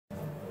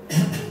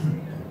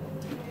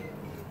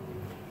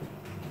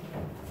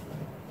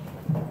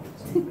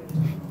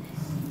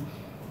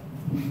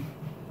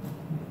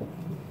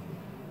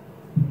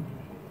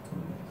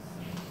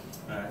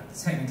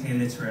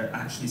Technically Illiterate,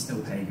 Actually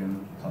Still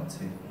Pagan, Part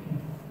 2.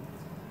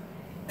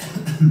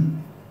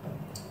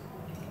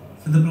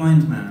 For the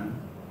blind man,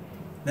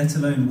 let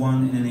alone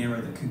one in an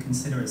era that could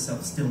consider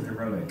itself still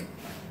heroic,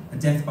 a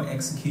death by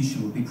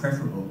execution would be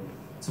preferable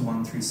to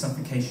one through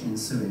suffocation in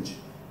sewage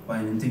by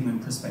an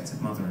indignant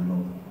prospective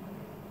mother-in-law.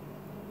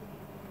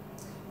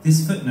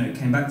 This footnote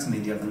came back to me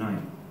the other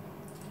night.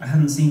 I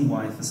hadn't seen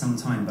Y for some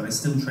time, but I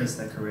still traced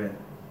their career.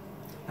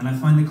 And I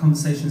find the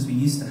conversations we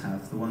used to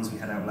have, the ones we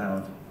had out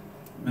loud,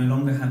 no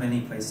longer have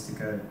any place to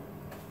go.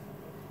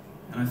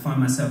 And I find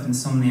myself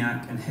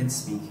insomniac and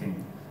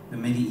head-speaking the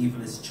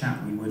medievalist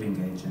chat we would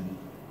engage in.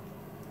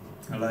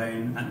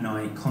 Alone, at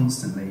night,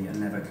 constantly, and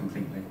never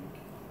completely.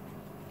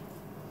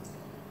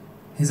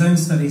 His own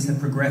studies have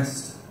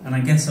progressed, and I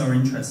guess our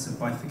interests have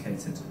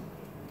bifurcated.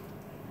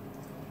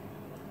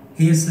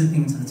 He is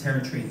slipping into the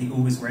territory he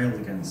always railed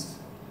against,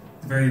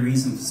 the very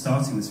reason for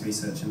starting this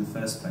research in the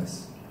first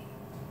place.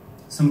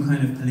 Some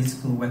kind of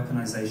political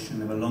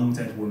weaponization of a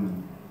long-dead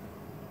woman,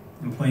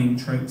 employing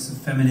tropes of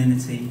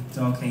femininity,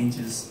 dark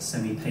ages,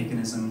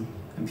 semi-paganism,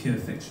 and pure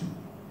fiction.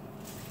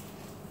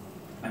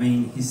 I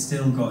mean, he's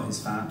still got his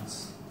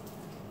facts.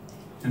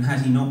 And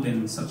had he not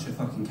been such a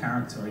fucking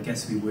character, I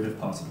guess we would have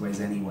parted ways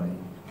anyway.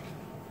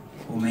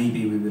 Or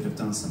maybe we would have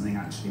done something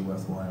actually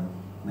worthwhile.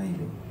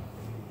 Maybe.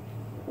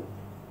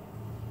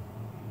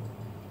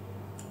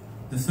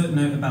 The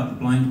footnote about the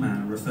blind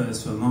man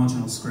refers to a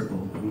marginal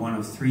scribble in one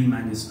of 3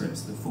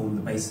 manuscripts that form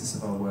the basis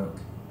of our work,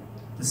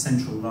 the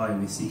central lie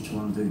we seek to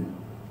undo.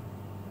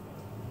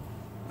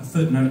 A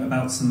footnote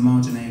about some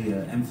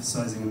marginalia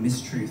emphasising a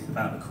mistruth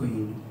about a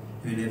queen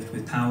who lived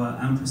with power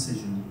and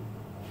precision,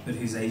 but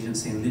whose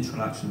agency and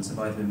literal actions have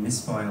either been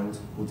misfiled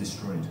or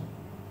destroyed.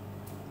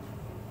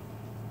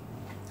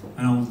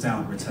 An old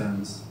doubt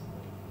returns.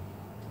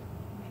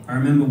 I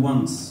remember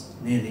once,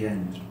 near the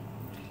end,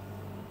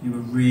 you were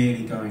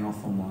really going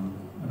off on one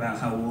about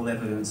how all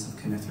evidence of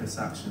coniferous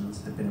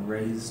actions had been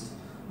erased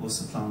or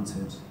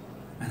supplanted,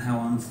 and how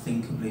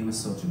unthinkably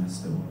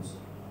misogynist it was.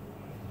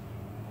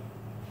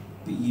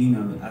 But you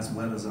know as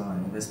well as I,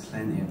 there's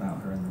plenty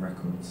about her in the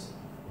records.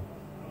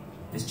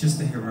 It's just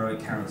the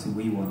heroic character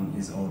we want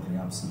is oddly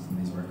absent from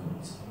these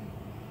records.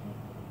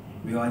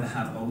 We either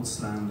have old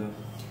slander,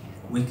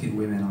 wicked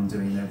women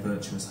undoing their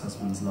virtuous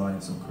husbands'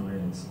 lives or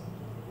careers,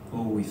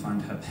 or we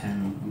find her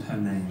pen and her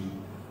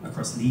name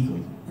across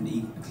legal and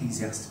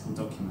ecclesiastical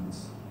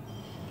documents,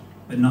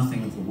 but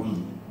nothing of the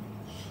woman.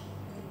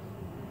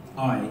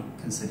 I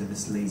consider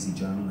this lazy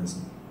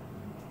journalism.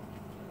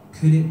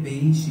 Could it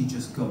be she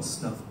just got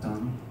stuff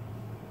done?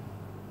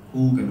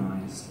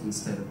 Organised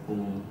instead of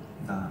all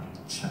that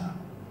chat.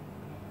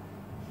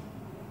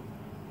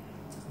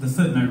 The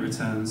footnote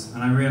returns,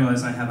 and I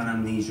realise I have an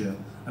amnesia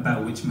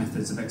about which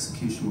methods of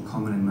execution were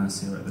common in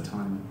Mercia at the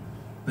time,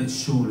 but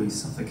surely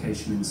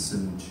suffocation in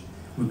sewage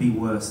would be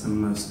worse than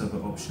most other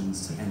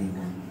options to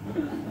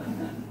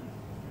anyone.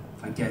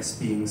 I guess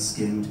being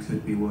skinned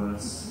could be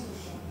worse.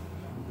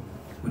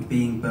 Would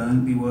being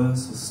burned be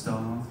worse, or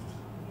starved?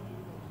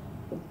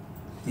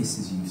 This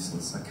is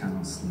useless, I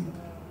cannot sleep.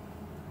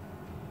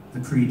 The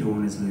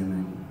pre-dawn is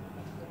looming.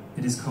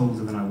 It is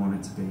colder than I want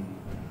it to be.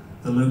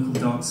 The local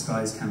Dark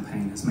Skies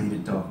campaign has made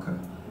it darker,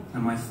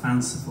 and my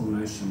fanciful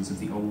notions of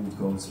the old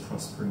gods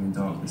prospering in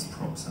darkness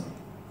props up.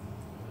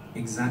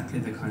 Exactly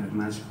the kind of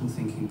magical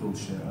thinking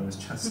bullshit I was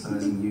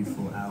chastising you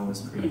for hours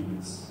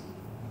previous.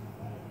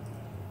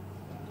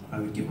 I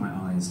would give my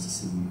eyes to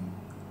see you.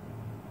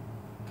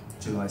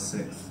 July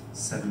 6th,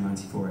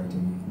 794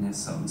 AD, near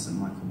Sutton St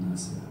Michael,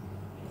 Mercia,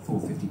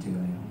 4:52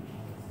 AM.